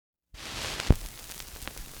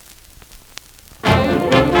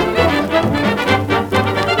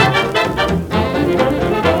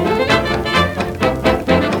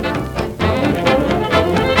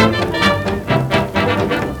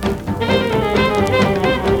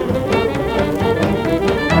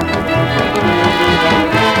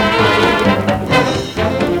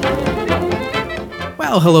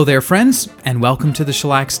Well, hello there, friends, and welcome to the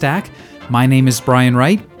Shellac Stack. My name is Brian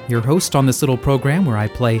Wright, your host on this little program where I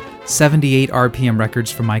play 78 RPM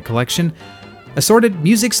records from my collection, assorted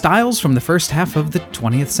music styles from the first half of the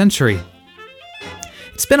 20th century.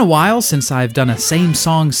 It's been a while since I've done a same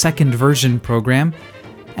song second version program,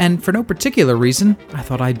 and for no particular reason, I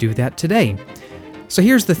thought I'd do that today. So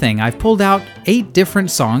here's the thing, I've pulled out 8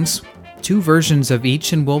 different songs, 2 versions of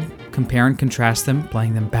each, and we'll compare and contrast them,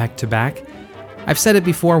 playing them back to back. I've said it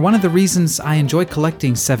before, one of the reasons I enjoy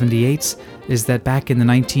collecting 78s is that back in the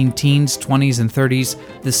 19-teens, 20s, and 30s,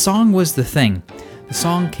 the song was the thing. The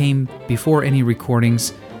song came before any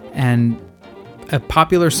recordings, and a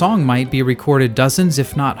popular song might be recorded dozens,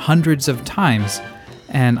 if not hundreds of times,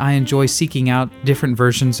 and I enjoy seeking out different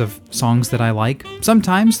versions of songs that I like.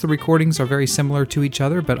 Sometimes the recordings are very similar to each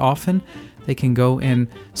other, but often they can go in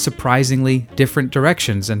surprisingly different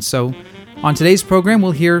directions, and so on today's program,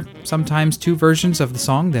 we'll hear sometimes 2 versions of the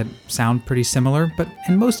song that sound pretty similar, but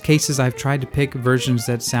in most cases I've tried to pick versions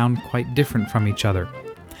that sound quite different from each other.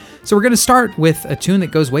 So we're going to start with a tune that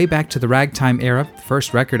goes way back to the ragtime era. The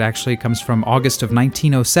first record actually comes from August of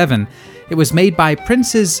 1907. It was made by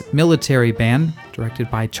Prince's Military Band, directed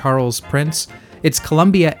by Charles Prince. It's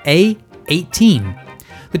Columbia A-18.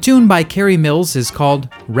 The tune by Carey Mills is called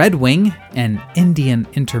Red Wing, an Indian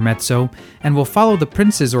intermezzo, and will follow the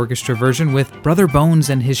Prince's orchestra version with Brother Bones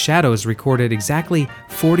and His Shadows recorded exactly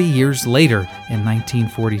 40 years later in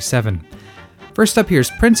 1947. First up, here's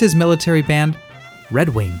Prince's Military Band, Red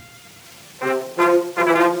Wing.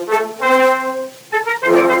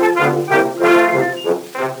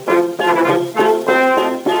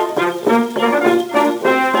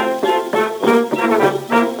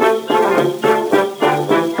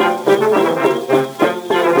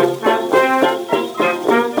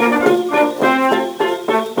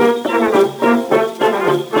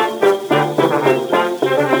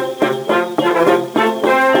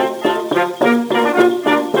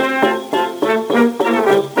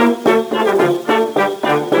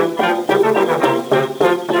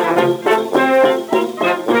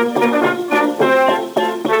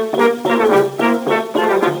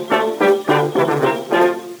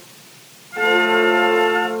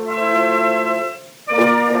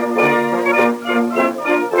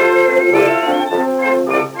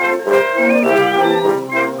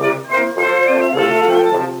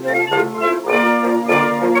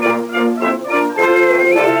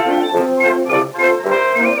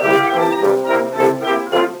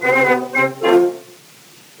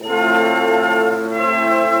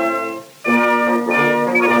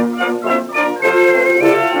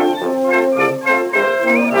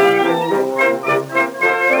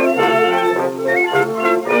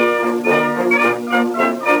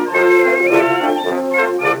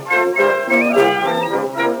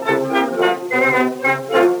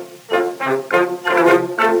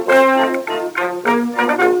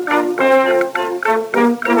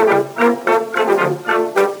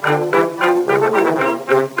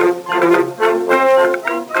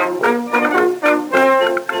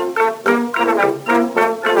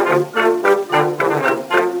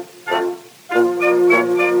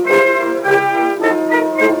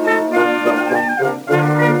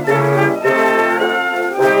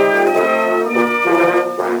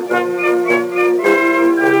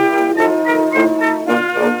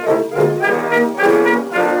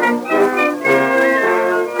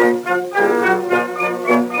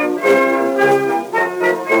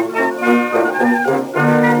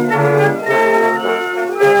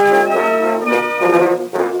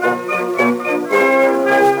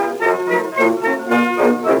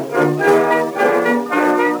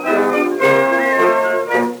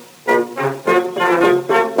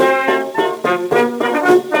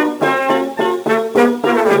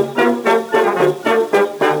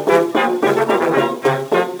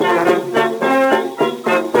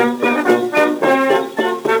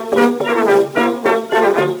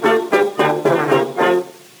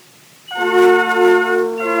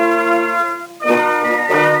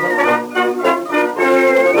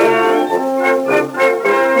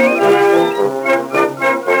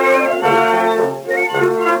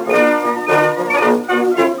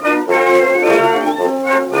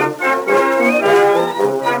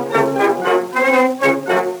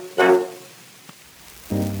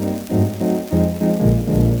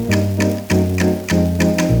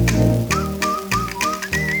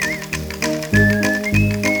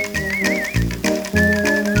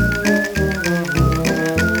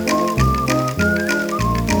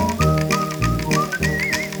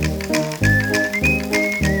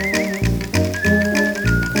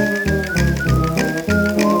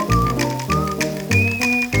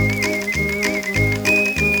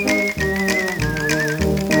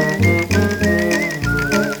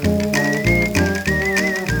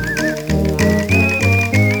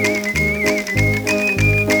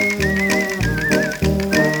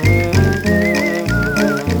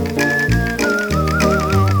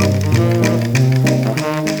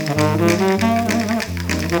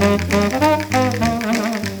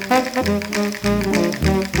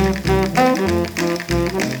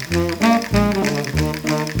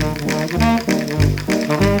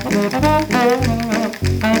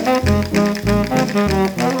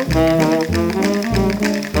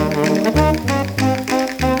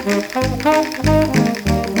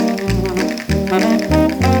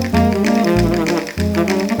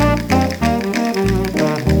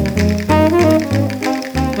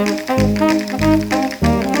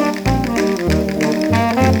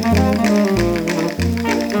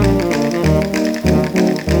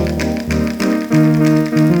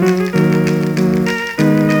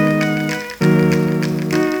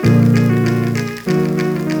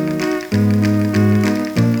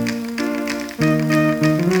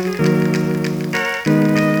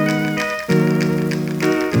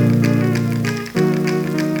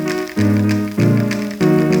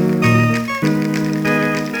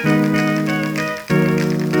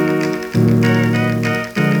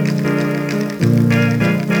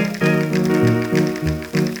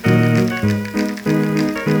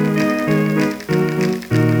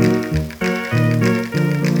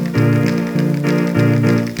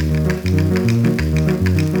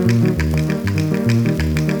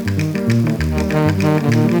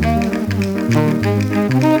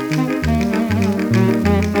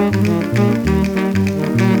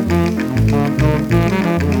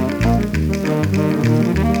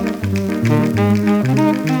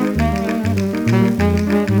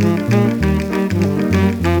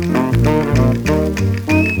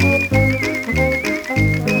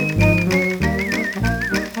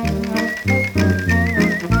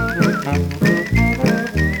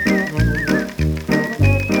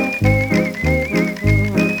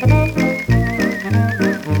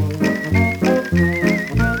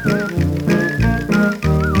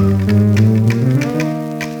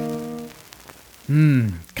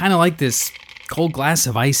 Kind of like this cold glass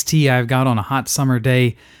of iced tea I've got on a hot summer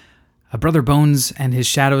day. A Brother Bones and his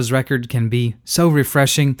Shadows record can be so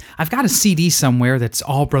refreshing. I've got a CD somewhere that's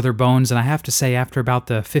all Brother Bones, and I have to say after about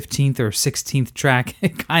the 15th or 16th track,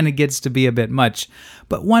 it kind of gets to be a bit much.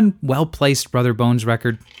 But one well-placed Brother Bones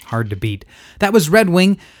record, hard to beat. That was Red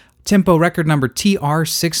Wing, tempo record number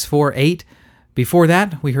TR648. Before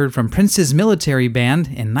that, we heard from Prince's Military Band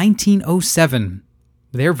in 1907,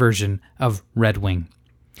 their version of Red Wing.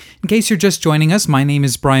 In case you're just joining us, my name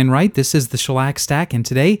is Brian Wright. This is the Shellac Stack, and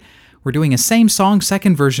today we're doing a same song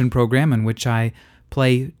second version program in which I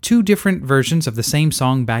play two different versions of the same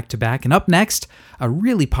song back to back. And up next, a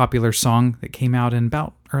really popular song that came out in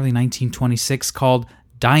about early 1926 called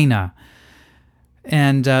Dinah.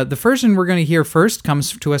 And the version we're going to hear first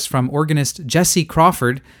comes to us from organist Jesse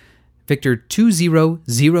Crawford, Victor 20000,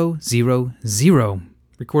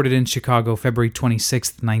 recorded in Chicago, February 26,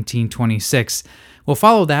 1926. We'll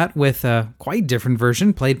follow that with a quite different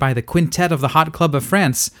version played by the Quintet of the Hot Club of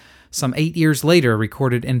France, some 8 years later,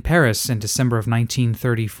 recorded in Paris in December of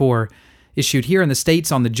 1934, issued here in the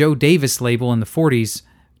States on the Joe Davis label in the 40s,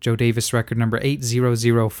 Joe Davis record number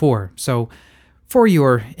 8004. So, for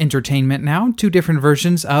your entertainment now, two different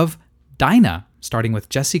versions of Dinah, starting with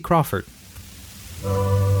Jesse Crawford.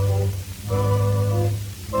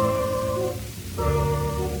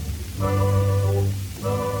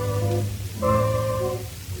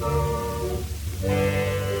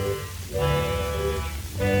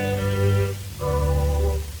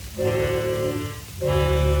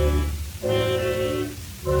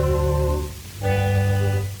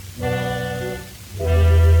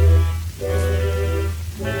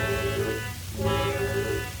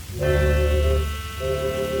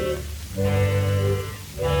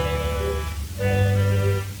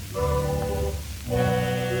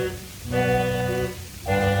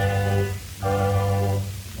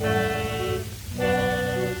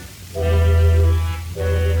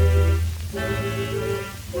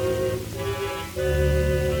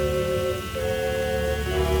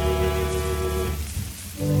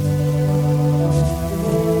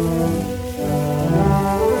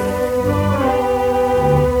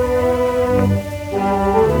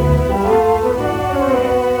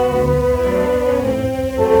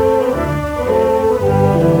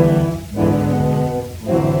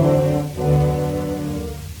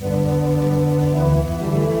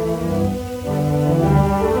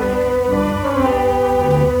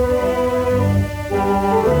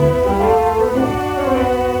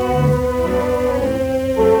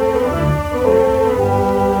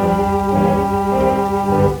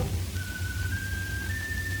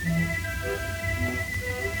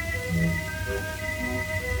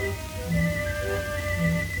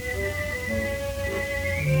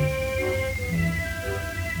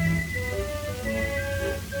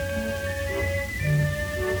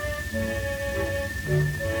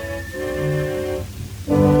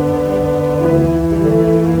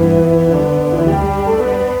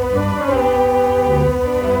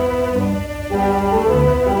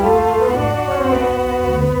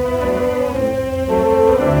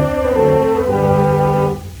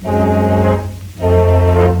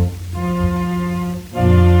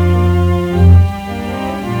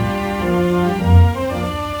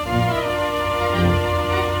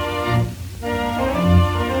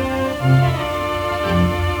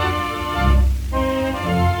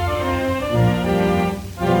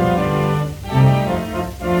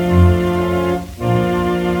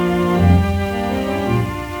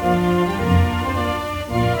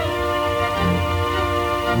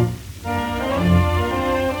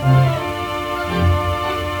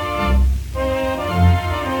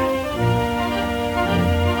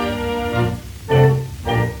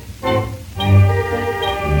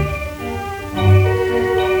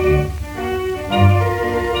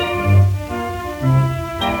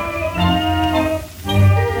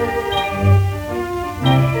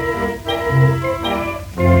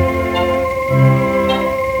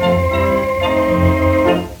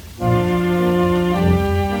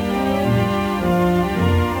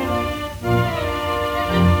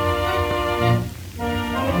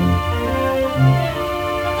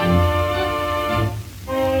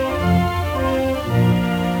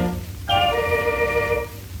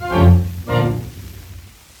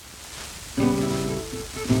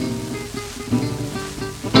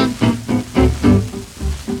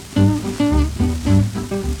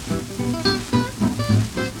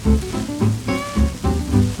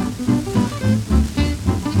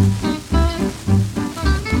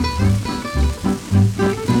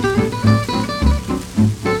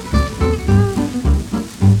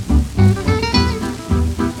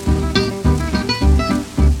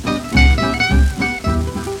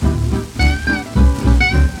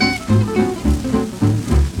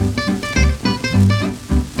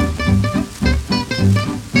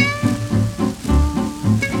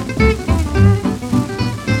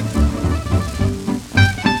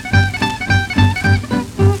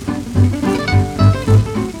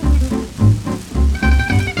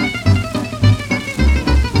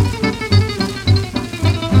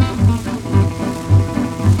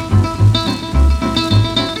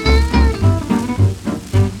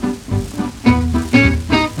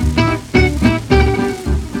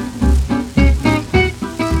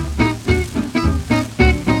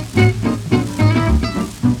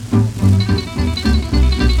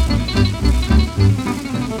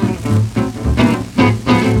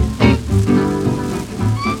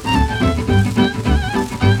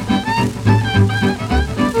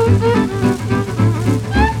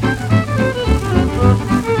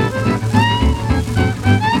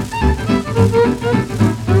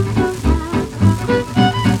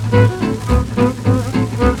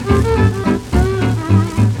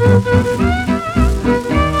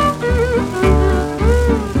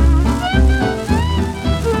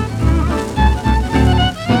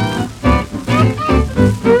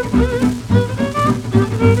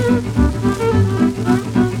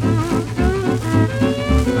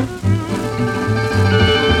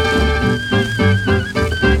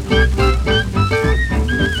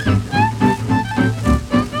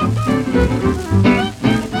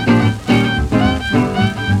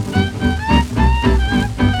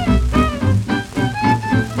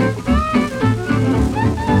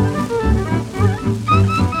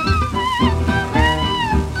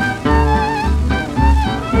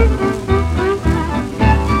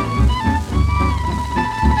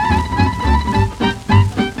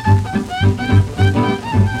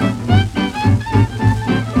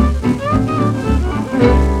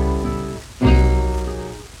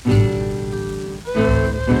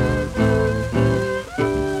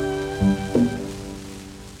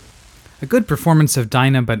 Good performance of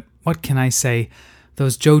Dinah, but what can I say?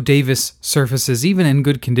 Those Joe Davis surfaces, even in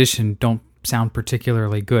good condition, don't sound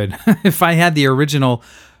particularly good. If I had the original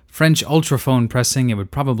French Ultraphone pressing, it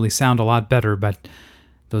would probably sound a lot better, but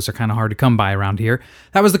those are kind of hard to come by around here.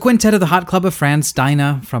 That was the quintet of the Hot Club of France,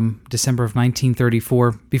 Dinah, from December of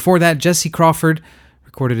 1934. Before that, Jesse Crawford,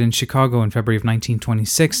 recorded in Chicago in February of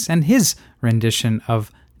 1926, and his rendition of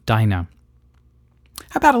Dinah.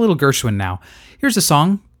 How about a little Gershwin now? Here's a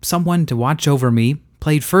song, Someone to Watch Over Me,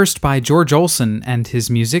 played first by George Olsen and his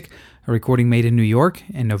music, a recording made in New York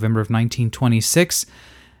in November of 1926.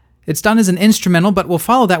 It's done as an instrumental, but we'll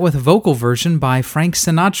follow that with a vocal version by Frank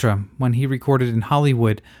Sinatra when he recorded in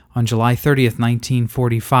Hollywood on July 30th,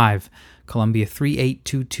 1945, Columbia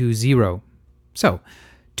 38220. So,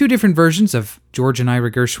 two different versions of George and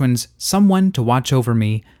Ira Gershwin's Someone to Watch Over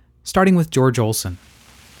Me, starting with George Olsen.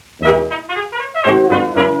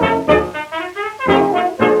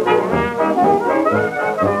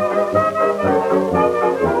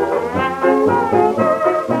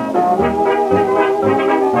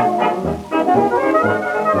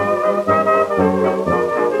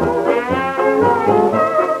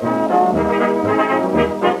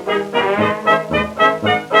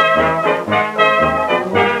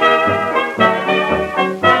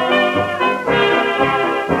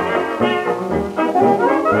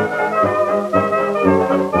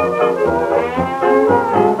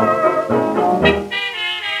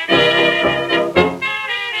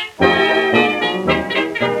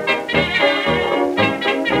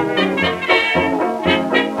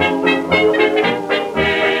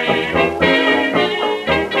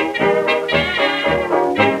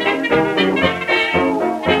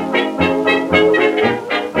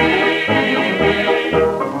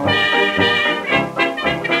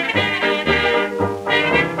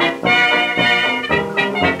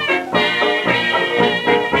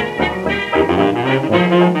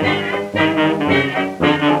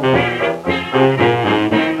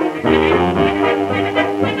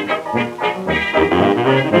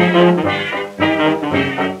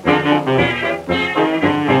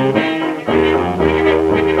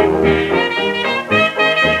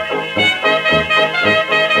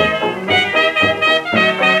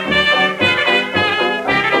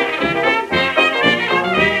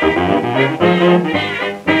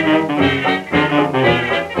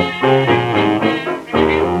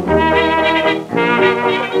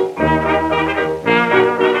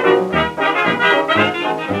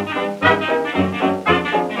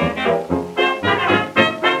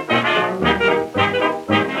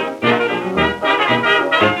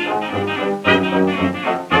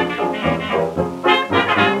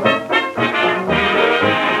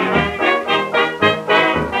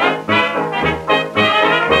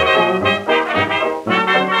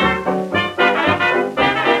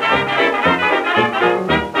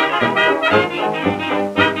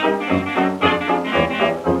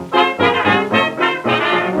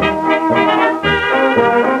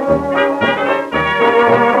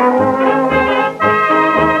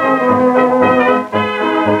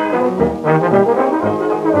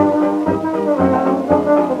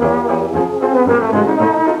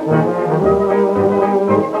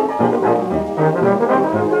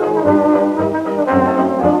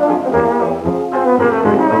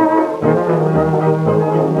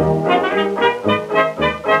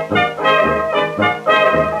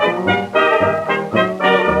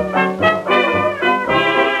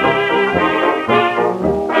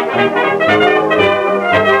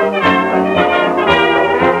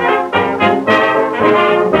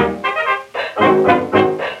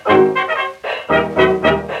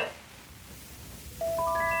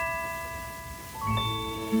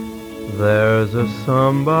 There's a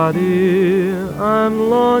somebody I'm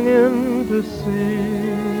longing to see.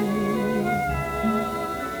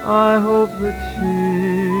 I hope that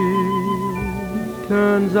she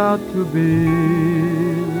turns out to be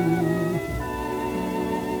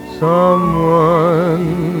someone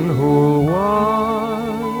who'll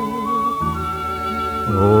watch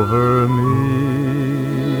over me.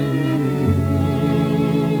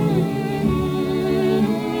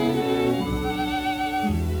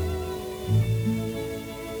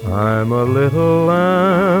 I'm a little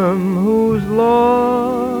lamb who's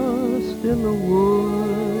lost in the wood.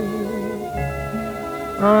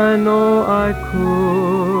 I know I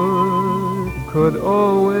could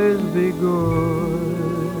always be good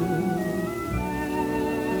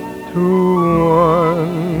to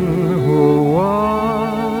one who'll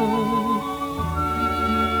watch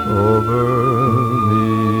over me.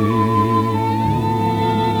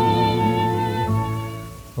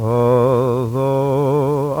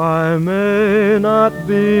 Although I may not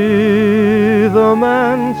be the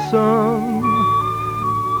man some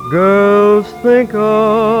girls think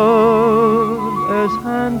of as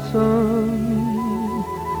handsome,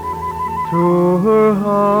 to her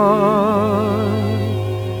heart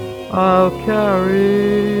I'll carry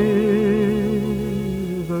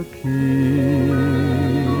the key.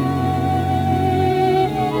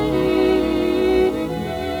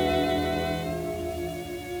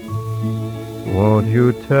 Won't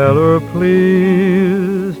you tell her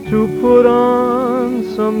please to put on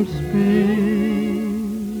some speed,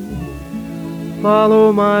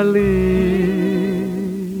 follow my lead,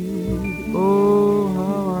 oh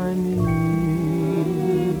how I need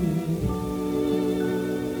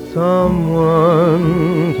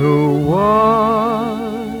someone to watch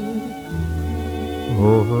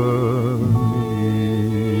over me.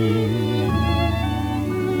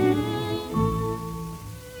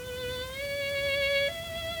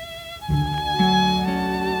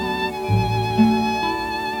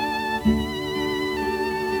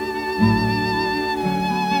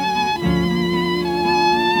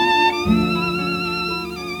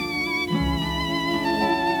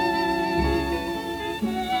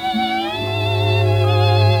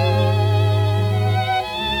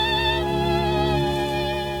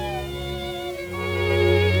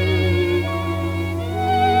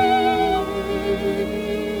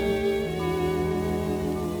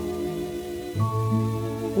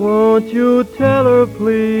 Won't you tell her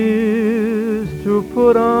please to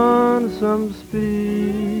put on some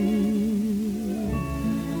speed,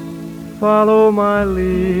 follow my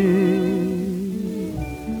lead,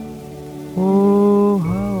 oh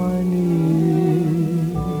how I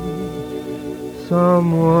need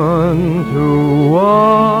someone to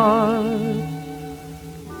watch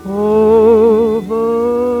over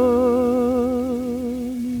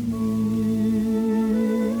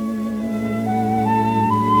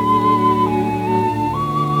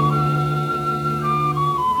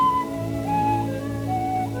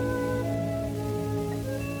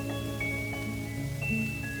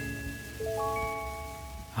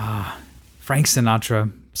Frank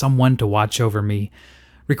Sinatra, Someone to Watch Over Me,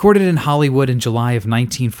 recorded in Hollywood in July of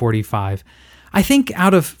 1945. I think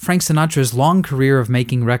out of Frank Sinatra's long career of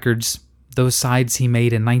making records, those sides he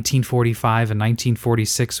made in 1945 and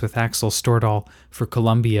 1946 with Axel Stordahl for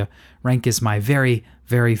Columbia rank as my very,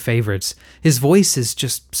 very favorites. His voice is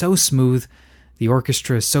just so smooth, the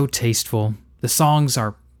orchestra is so tasteful, the songs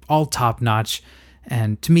are all top-notch,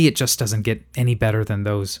 and to me it just doesn't get any better than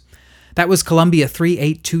those. That was Columbia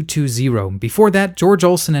 38220. Before that, George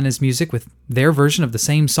Olsen and his music with their version of the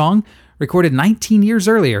same song, recorded 19 years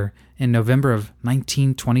earlier in November of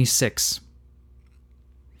 1926.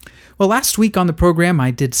 Well, last week on the program,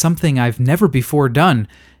 I did something I've never before done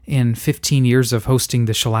in 15 years of hosting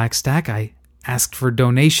the Shellac Stack. I asked for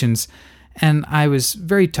donations, and I was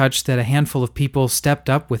very touched that a handful of people stepped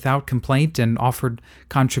up without complaint and offered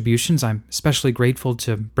contributions. I'm especially grateful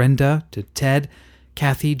to Brenda, to Ted,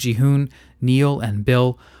 Kathy, Jihoon, Neil, and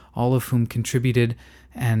Bill, all of whom contributed,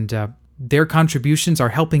 and their contributions are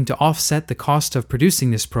helping to offset the cost of producing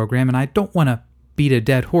this program. And I don't want to beat a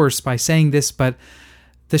dead horse by saying this, but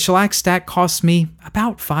the Shellac Stack costs me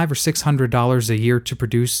about $500 or $600 a year to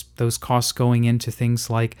produce, those costs going into things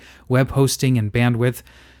like web hosting and bandwidth,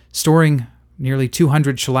 storing nearly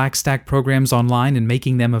 200 Shellac Stack programs online and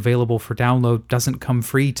making them available for download doesn't come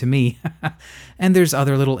free to me. And there's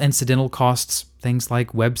other little incidental costs, things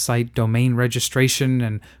like website domain registration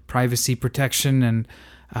and privacy protection and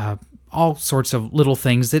all sorts of little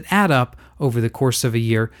things that add up over the course of a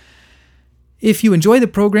year. If you enjoy the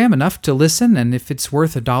program enough to listen, and if it's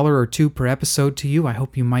worth $1 or $2 per episode to you, I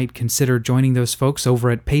hope you might consider joining those folks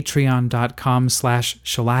over at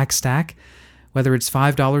patreon.com/shellacstack. Whether it's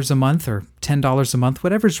 $5 a month or $10 a month,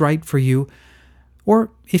 whatever's right for you.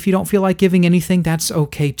 Or if you don't feel like giving anything, that's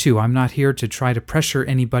okay too. I'm not here to try to pressure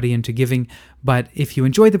anybody into giving, but if you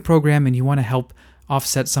enjoy the program and you want to help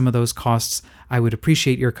offset some of those costs, I would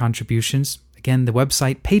appreciate your contributions. Again, the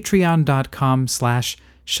website,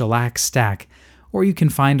 patreon.com/shellacstack. Or you can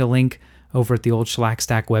find a link over at the old Shellac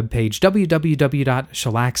Stack webpage,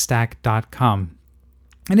 www.shellacstack.com.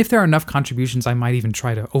 And if there are enough contributions, I might even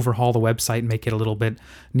try to overhaul the website and make it a little bit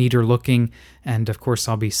neater looking. And of course,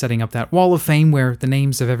 I'll be setting up that wall of fame where the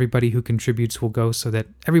names of everybody who contributes will go so that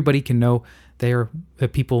everybody can know they are the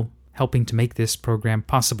people helping to make this program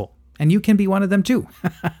possible. And you can be one of them too.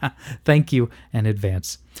 Thank you in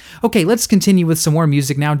advance. Okay, let's continue with some more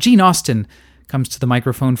music now. Gene Austin comes to the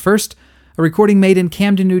microphone first. A recording made in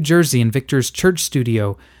Camden, New Jersey in Victor's church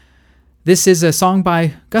studio. This is a song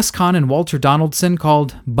by Gus Kahn and Walter Donaldson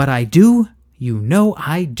called But I Do, You Know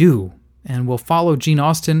I Do. And we'll follow Gene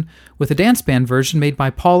Austin with a dance band version made by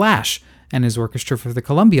Paul Ash and his orchestra for the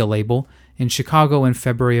Columbia label in Chicago in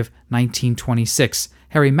February of 1926.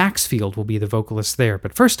 Harry Maxfield will be the vocalist there.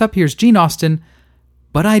 But first up, here's Gene Austin,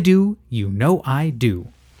 But I Do, You Know I Do.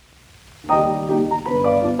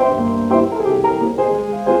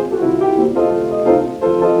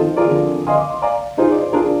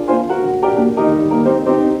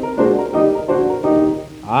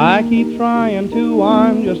 I keep trying to,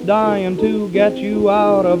 I'm just dying to get you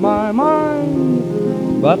out of my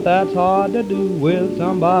mind. But that's hard to do with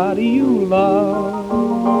somebody you love.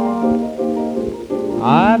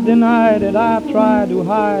 I've denied it, I've tried to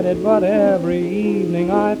hide it, but every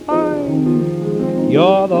evening I find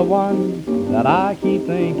you're the one that I keep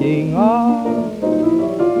thinking of.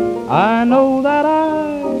 I know that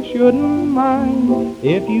I shouldn't mind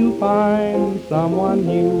if you find someone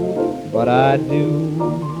new, but I do,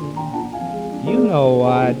 you know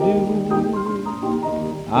I do.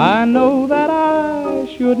 I know that I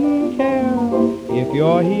shouldn't care if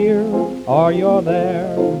you're here or you're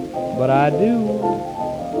there, but I do,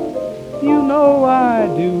 you know I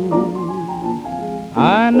do.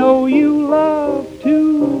 I know you love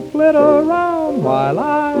to flit around while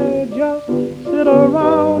I just sit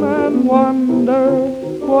around and wonder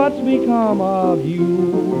what's become of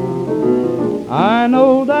you. I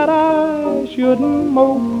know that I shouldn't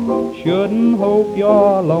hope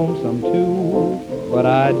you're lonesome too, but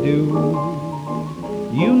I do,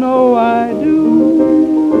 you know I do.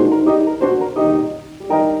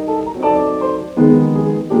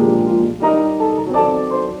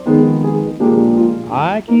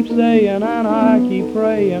 I keep saying and I keep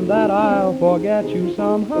praying that I'll forget you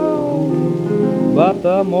somehow, but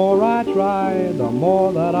the more I try, the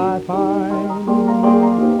more that I find.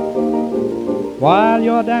 While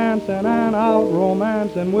you're dancing and out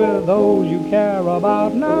romancing with those you care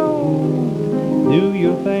about now, do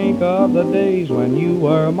you think of the days when you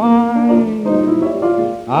were mine?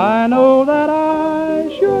 I know that I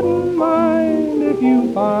shouldn't mind if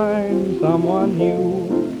you find someone new,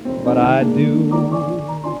 but I do,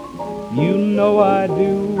 you know I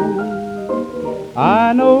do.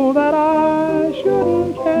 I know that I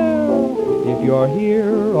shouldn't care if you're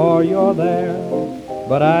here or you're there,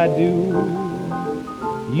 but I do,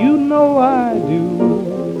 you know I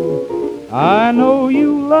do. I know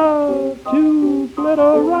you love to flit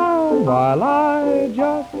around while I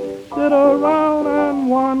just sit around and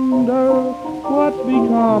wonder what's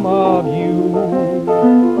become of you.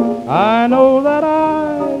 I know that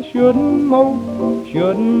I shouldn't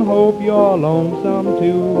hope you're lonesome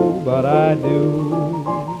too, but I do,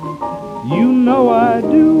 you know I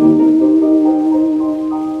do.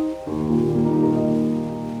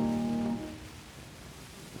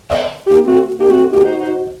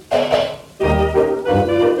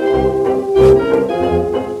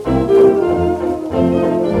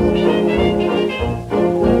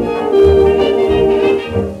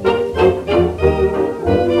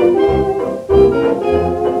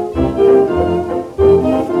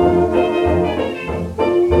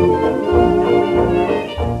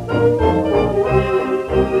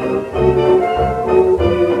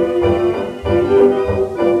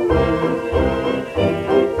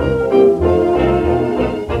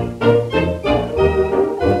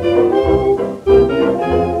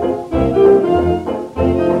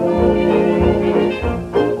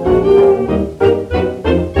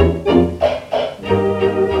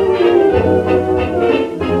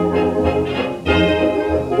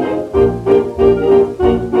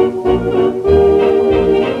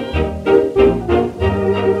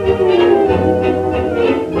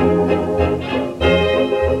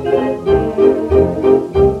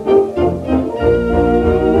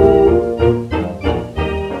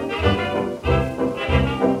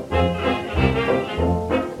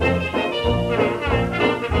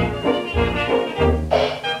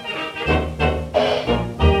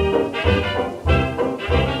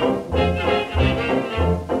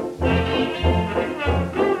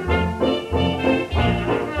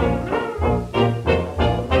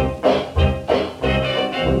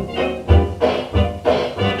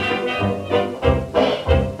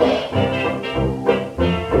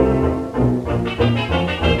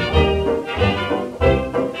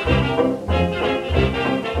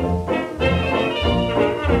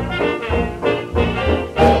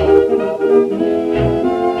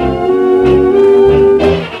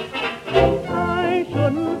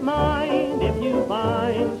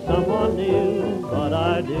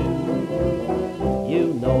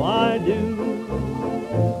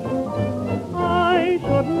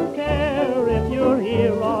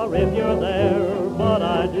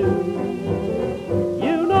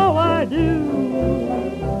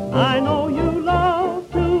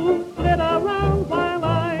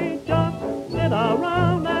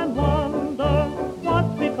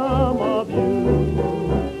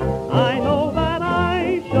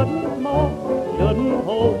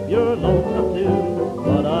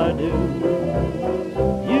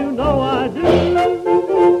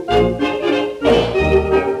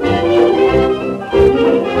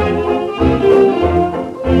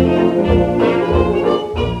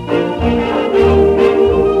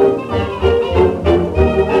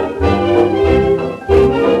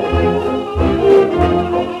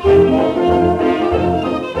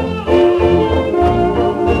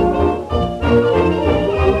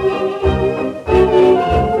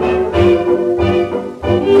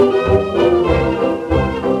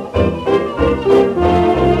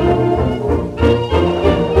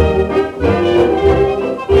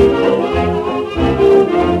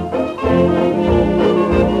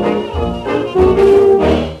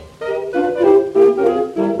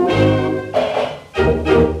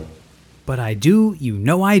 Do, You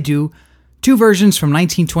Know I Do, two versions from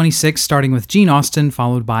 1926, starting with Gene Austin,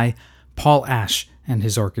 followed by Paul Ash and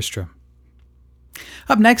his orchestra.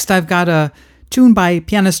 Up next, I've got a tune by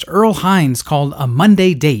pianist Earl Hines called A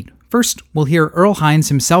Monday Date. First, we'll hear Earl Hines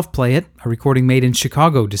himself play it, a recording made in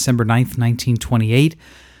Chicago, December 9th, 1928.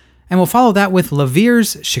 And we'll follow that with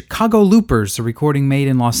LaVere's Chicago Loopers, a recording made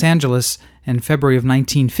in Los Angeles in February of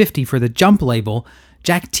 1950 for the Jump label.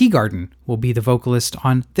 Jack Teagarden will be the vocalist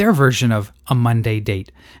on their version of A Monday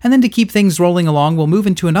Date. And then to keep things rolling along, we'll move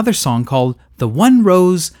into another song called The One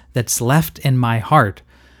Rose That's Left in My Heart.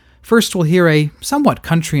 First, we'll hear a somewhat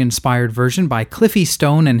country-inspired version by Cliffy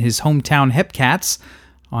Stone and his hometown Hepcats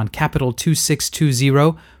on Capitol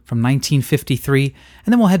 2620 from 1953,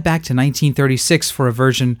 and then we'll head back to 1936 for a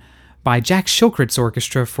version by Jack Shilkret's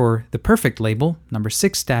orchestra for the Perfect label, number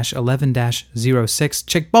 6-11-06.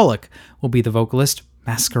 Chick Bullock will be the vocalist,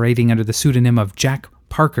 masquerading under the pseudonym of Jack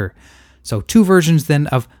Parker. So two versions then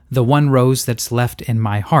of The One Rose That's Left in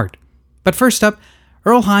My Heart. But first up,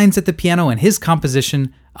 Earl Hines at the piano and his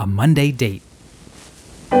composition, A Monday Date.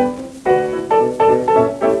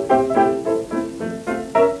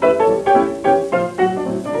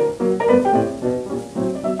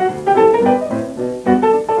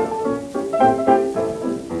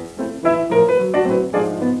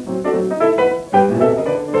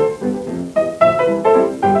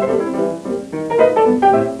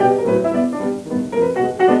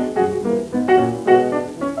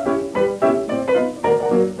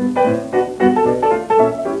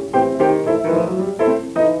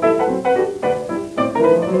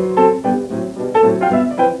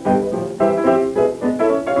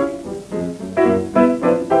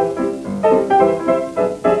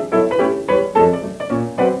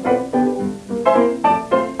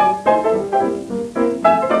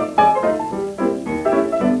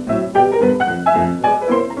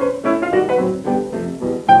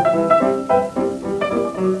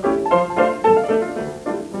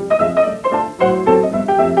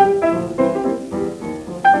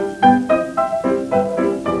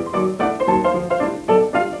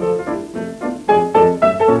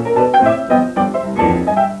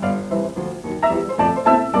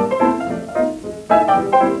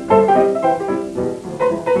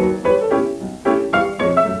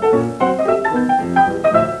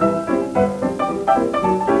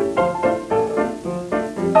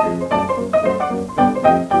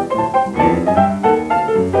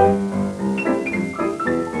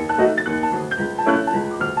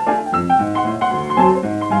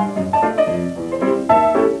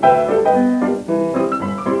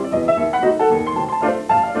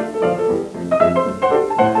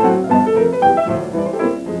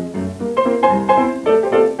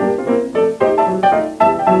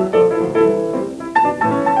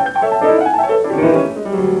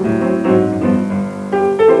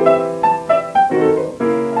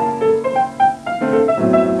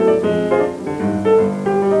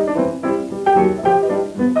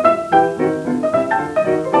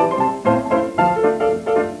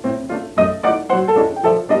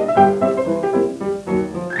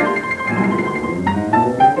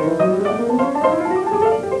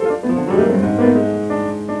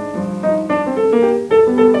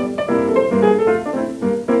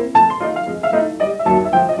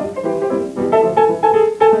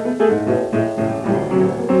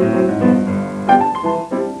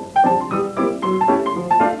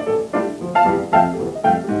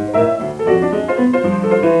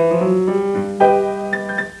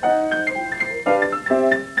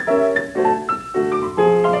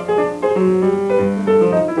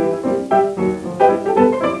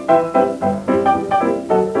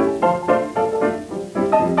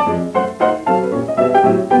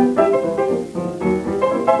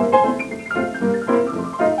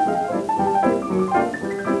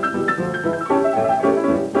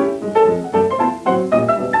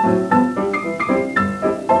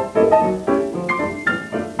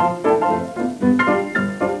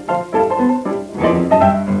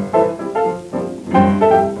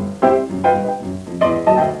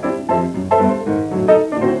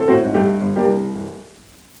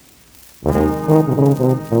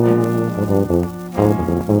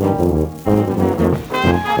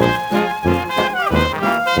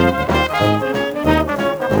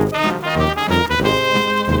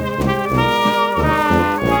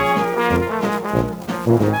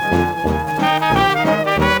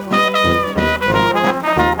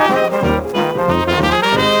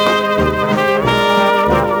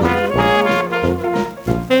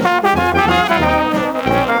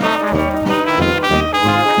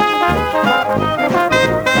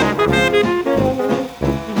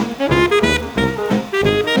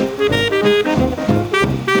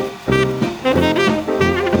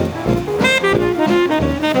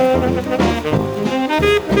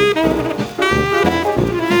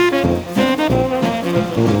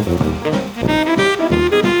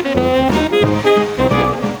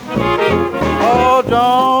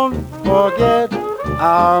 forget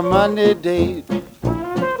our Monday date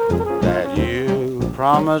that you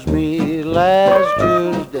promised me last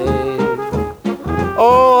Tuesday.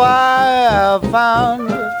 Oh, I have found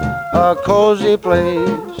a cozy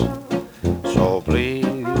place, so please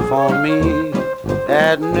phone me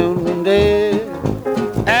at noonday.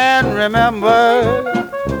 And remember,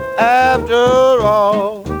 after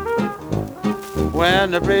all,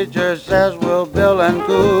 when the preacher says we'll build and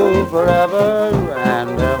cool forever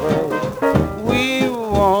and ever, we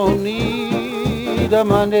won't need a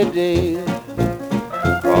Monday day,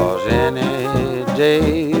 'cause any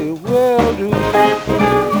day will do.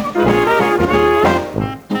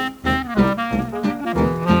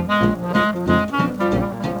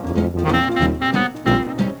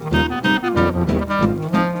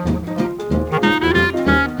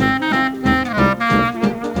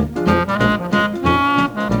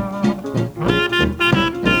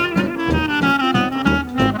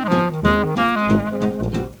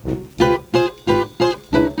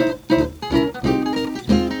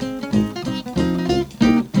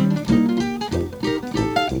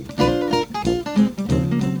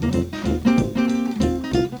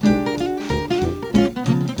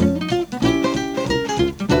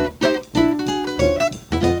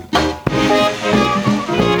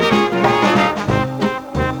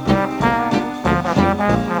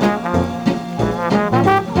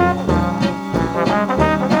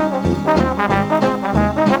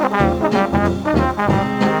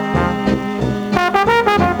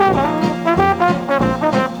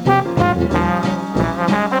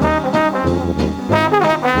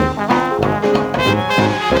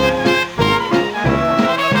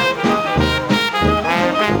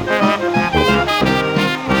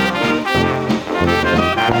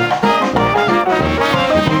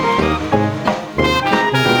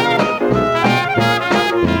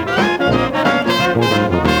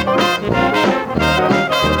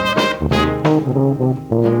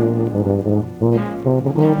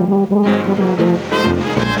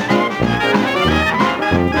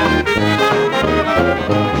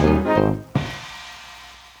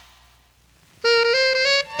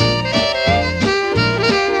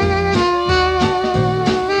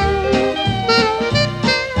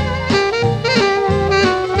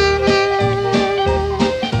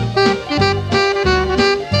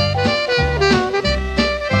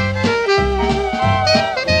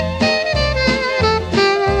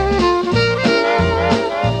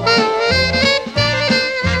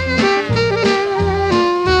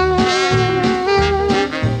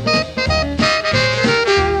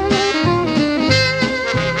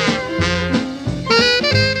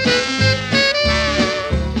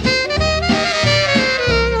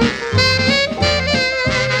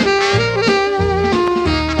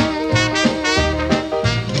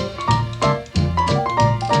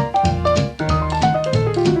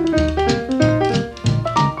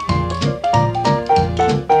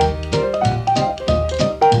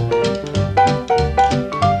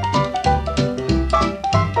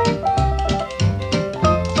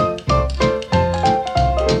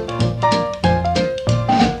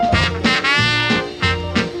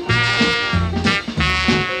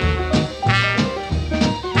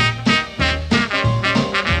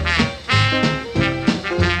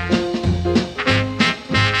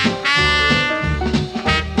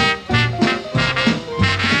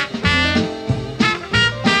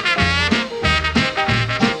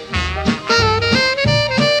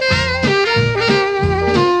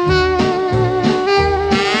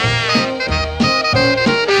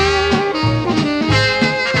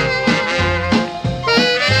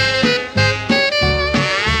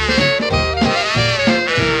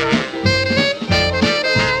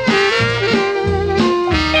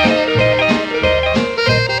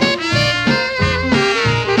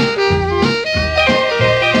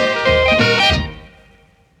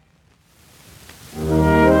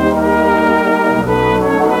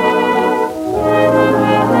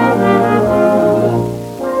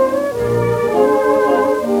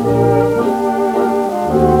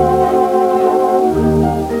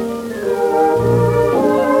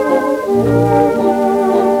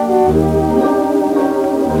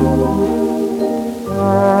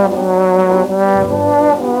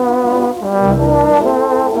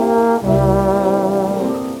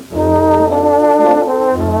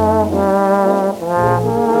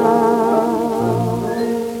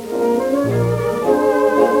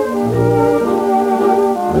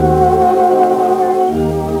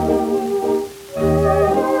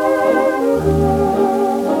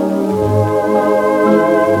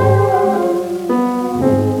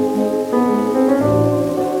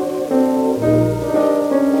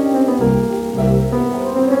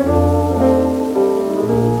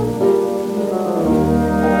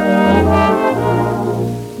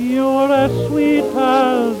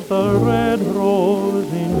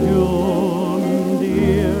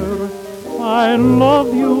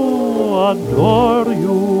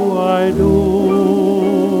 you I do.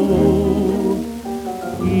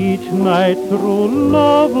 Each night through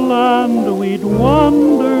Loveland we'd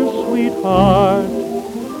wander, sweetheart,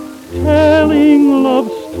 telling love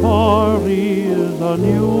stories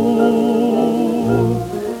anew.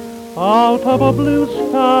 Out of a blue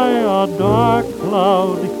sky a dark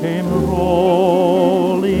cloud came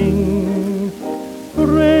rolling,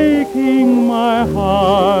 breaking my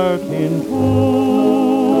heart in two.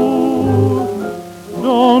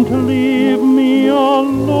 Don't leave me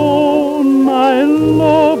alone, I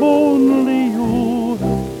love only you.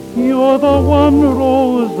 You're the one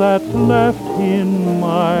rose that's left in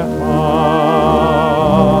my heart.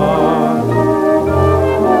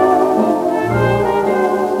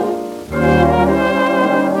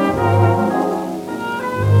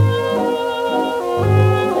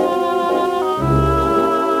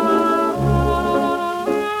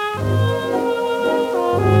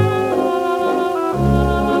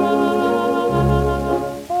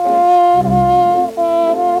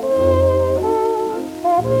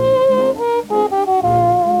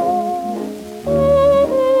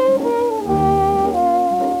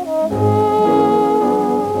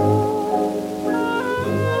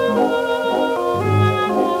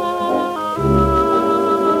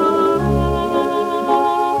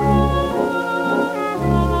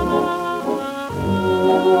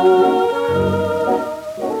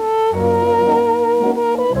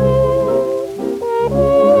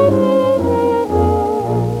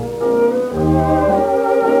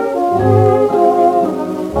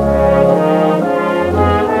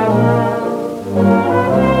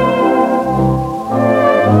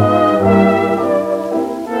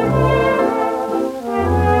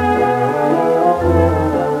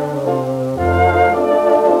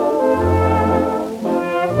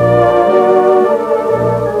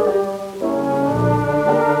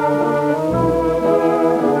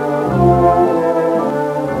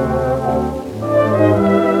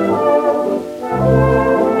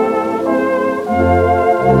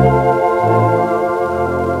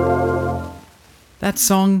 That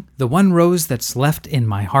song, The One Rose That's Left in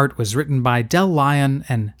My Heart, was written by Del Lyon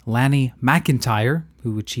and Lanny McIntyre,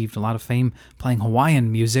 who achieved a lot of fame playing Hawaiian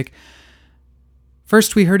music.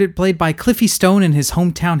 First, we heard it played by Cliffy Stone and his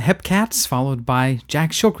hometown Hepcats, followed by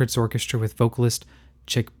Jack Shilkret's orchestra with vocalist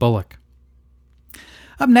Chick Bullock.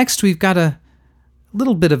 Up next, we've got a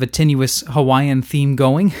little bit of a tenuous Hawaiian theme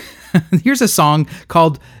going. Here's a song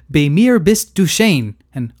called Be Mir Bist Duchesne.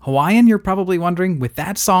 And Hawaiian, you're probably wondering, with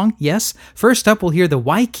that song, yes. First up, we'll hear the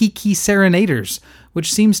Waikiki Serenaders,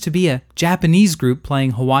 which seems to be a Japanese group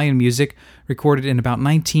playing Hawaiian music, recorded in about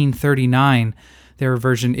 1939. Their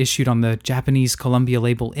version issued on the Japanese Columbia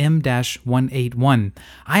label M-181.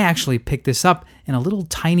 I actually picked this up in a little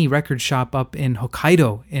tiny record shop up in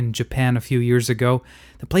Hokkaido in Japan a few years ago.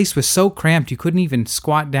 The place was so cramped you couldn't even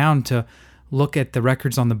squat down to look at the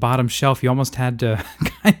records on the bottom shelf. You almost had to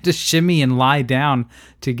kind of shimmy and lie down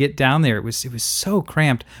to get down there. It was so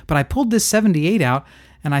cramped. But I pulled this 78 out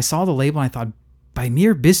and I saw the label and I thought, by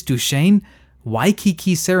Mir Bis Duchesne,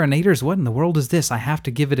 Waikiki Serenaders, what in the world is this? I have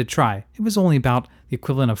to give it a try. It was only about the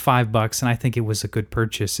equivalent of $5, and I think it was a good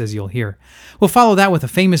purchase, as you'll hear. We'll follow that with a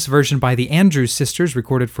famous version by the Andrews Sisters,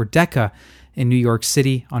 recorded for Decca in New York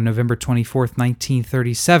City on November 24th,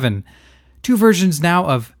 1937. Two versions now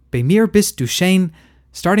of Be Mir Bis Duchesne,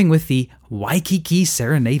 starting with the Waikiki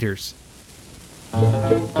Serenaders.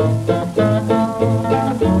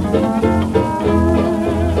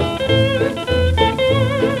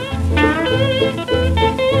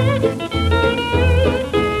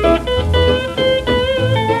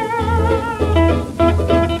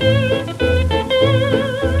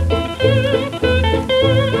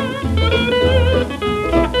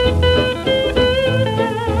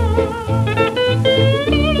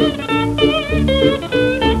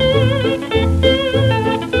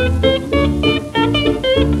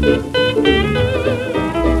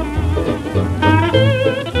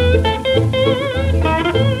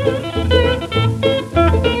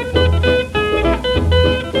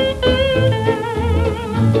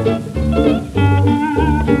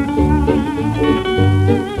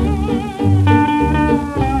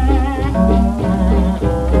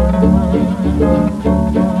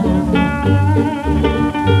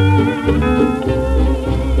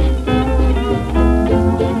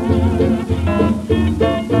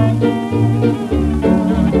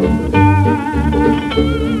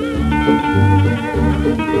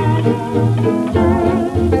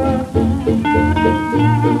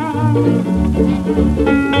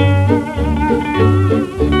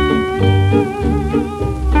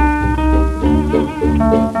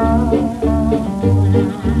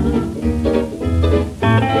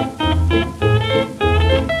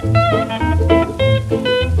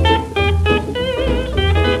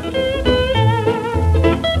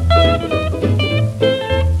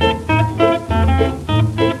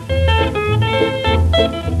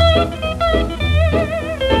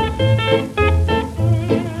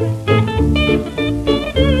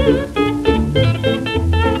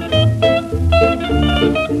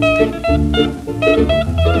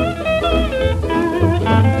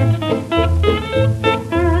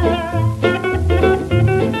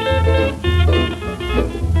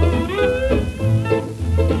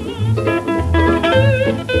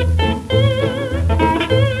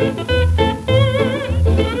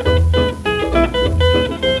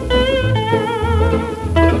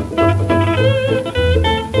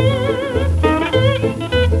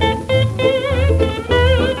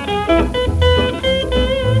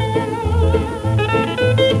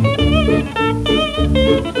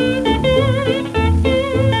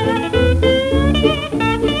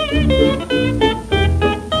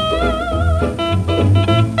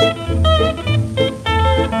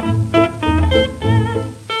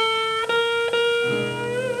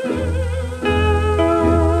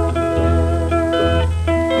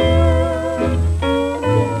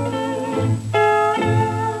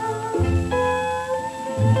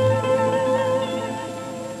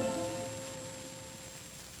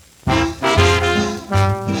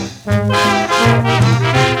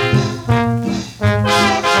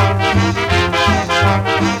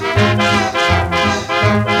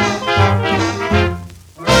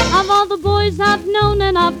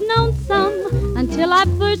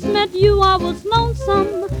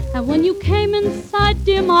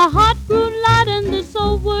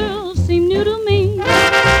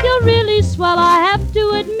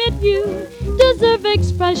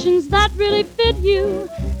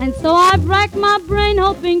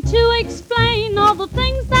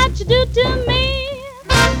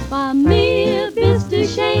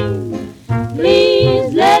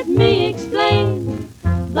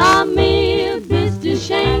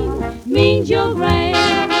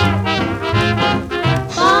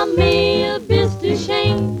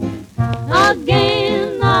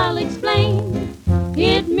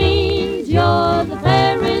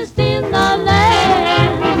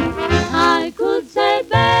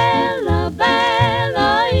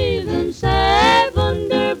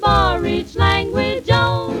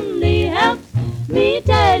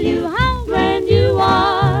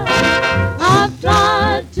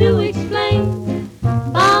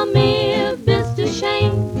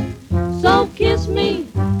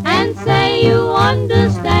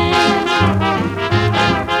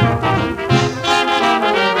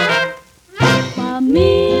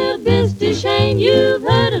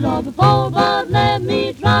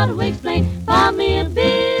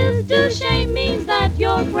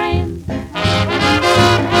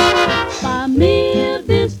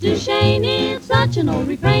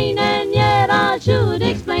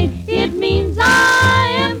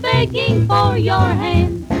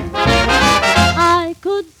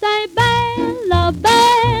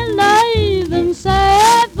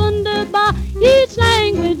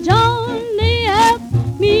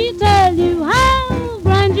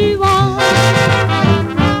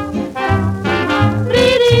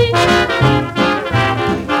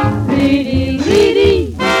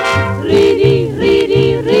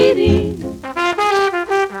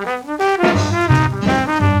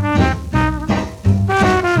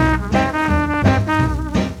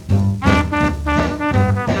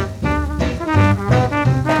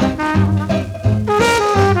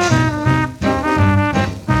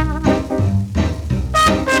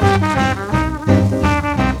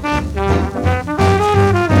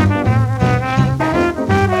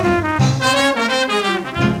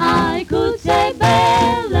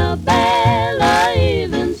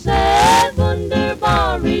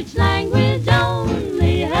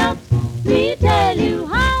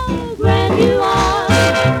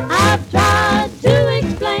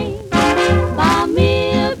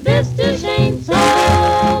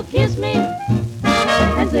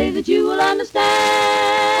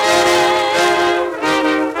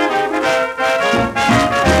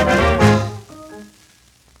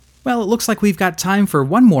 Well, it looks like we've got time for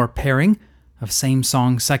one more pairing of same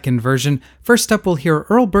song, second version. First up, we'll hear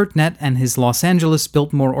Earl Burtnett and his Los Angeles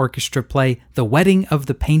Biltmore Orchestra play The Wedding of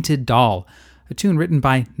the Painted Doll, a tune written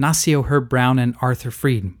by Nacio Herb Brown and Arthur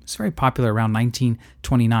Freed. It's very popular around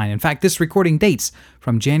 1929. In fact, this recording dates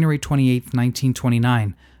from January 28,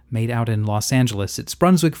 1929, made out in Los Angeles. It's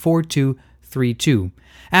Brunswick 4232.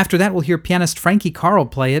 After that, we'll hear pianist Frankie Carl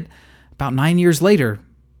play it about 9 years later,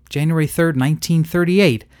 January 3rd,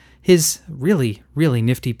 1938. His really, really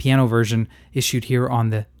nifty piano version issued here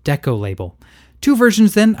on the Deco label. Two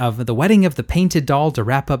versions then of The Wedding of the Painted Doll to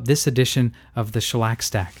wrap up this edition of the Shellac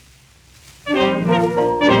Stack.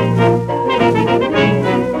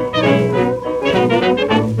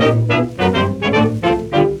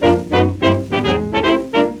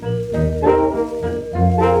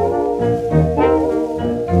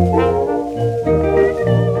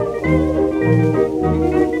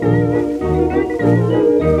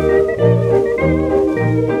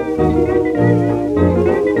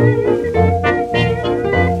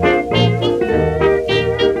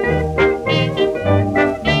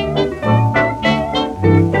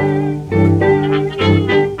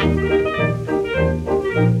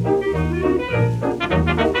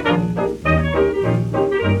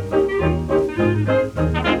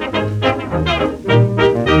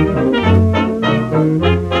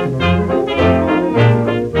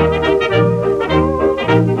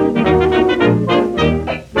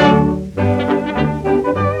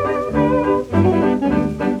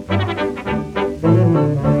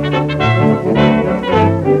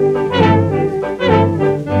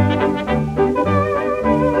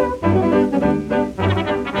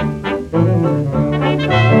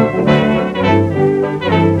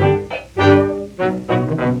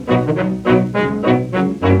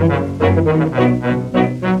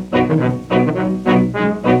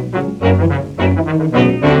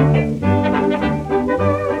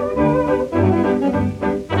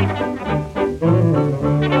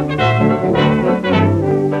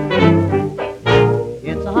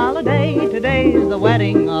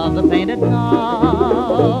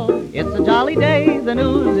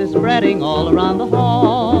 spreading all around the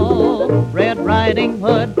hall. Red Riding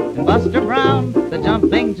Hood and Buster Brown, the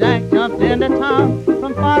jumping jack jumped into town.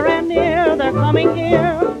 From far and near they're coming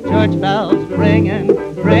here, church bells ringing,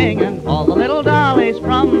 ringing. All the little dollies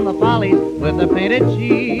from the follies with their painted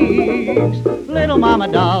cheeks. Little Mama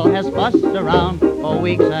Doll has fussed around for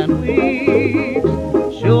weeks and weeks.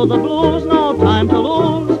 Shoe the blues, no time to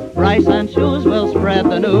lose. Rice and shoes will spread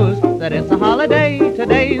the news that it's a holiday.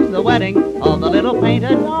 Today's the wedding of the little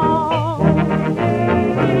painted doll.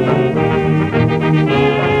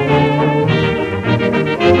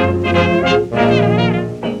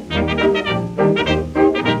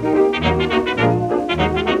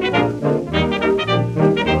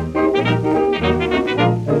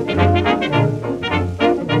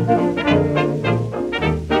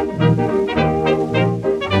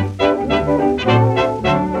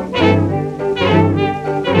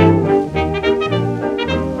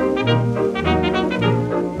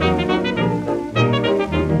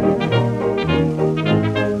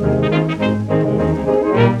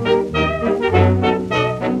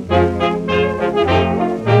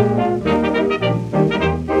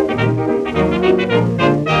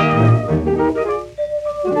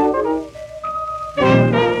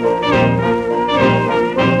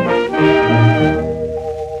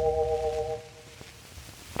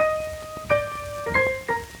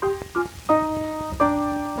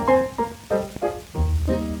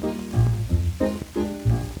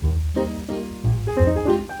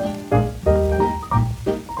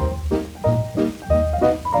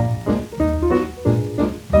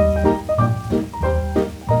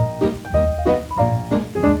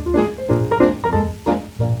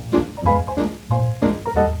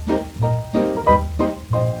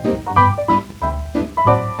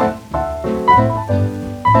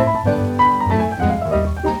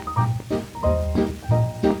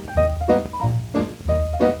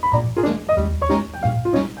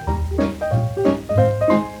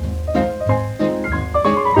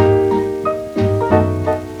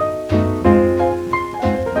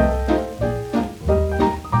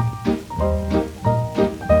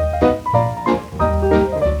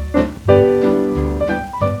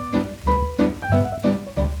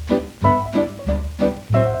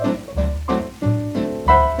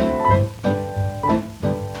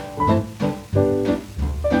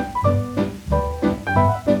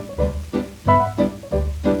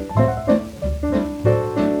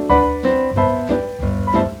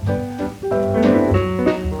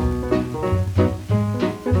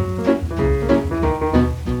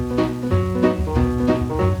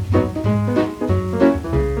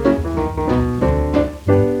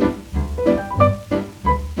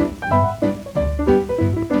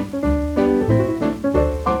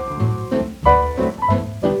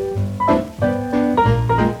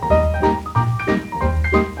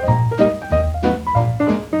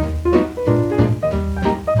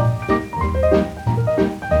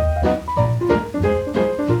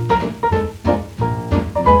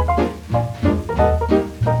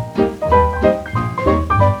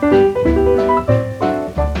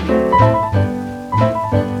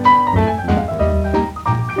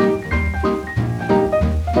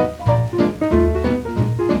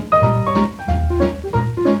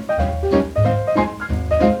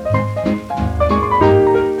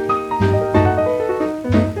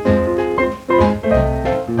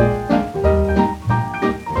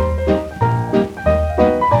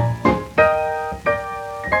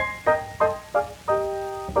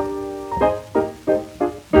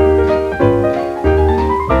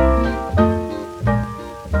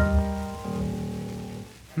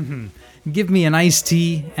 Give me an iced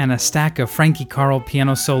tea and a stack of Frankie Carl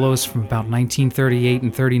piano solos from about 1938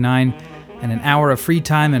 and 39, and an hour of free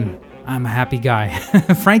time, and I'm a happy guy.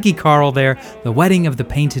 Frankie Carl there, The Wedding of the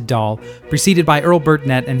Painted Doll, preceded by Earl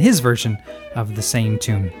Burnett and his version of the same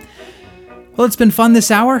tune. Well, it's been fun this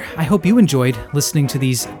hour. I hope you enjoyed listening to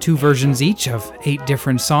these two versions each of 8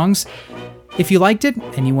 different songs. If you liked it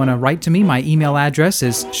and you want to write to me, my email address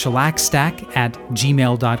is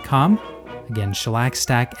shellacstack@gmail.com. Again,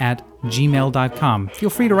 shellacstack@gmail.com. Feel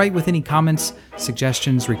free to write with any comments,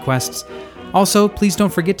 suggestions, requests. Also, please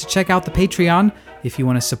don't forget to check out the Patreon if you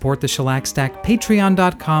want to support the Shellac Stack,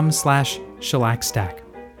 patreon.com/shellacstack.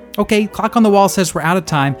 Okay, clock on the wall says we're out of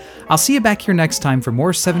time. I'll see you back here next time for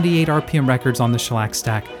more 78 RPM records on the Shellac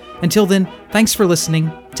Stack. Until then, thanks for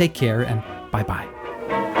listening, take care, and bye-bye.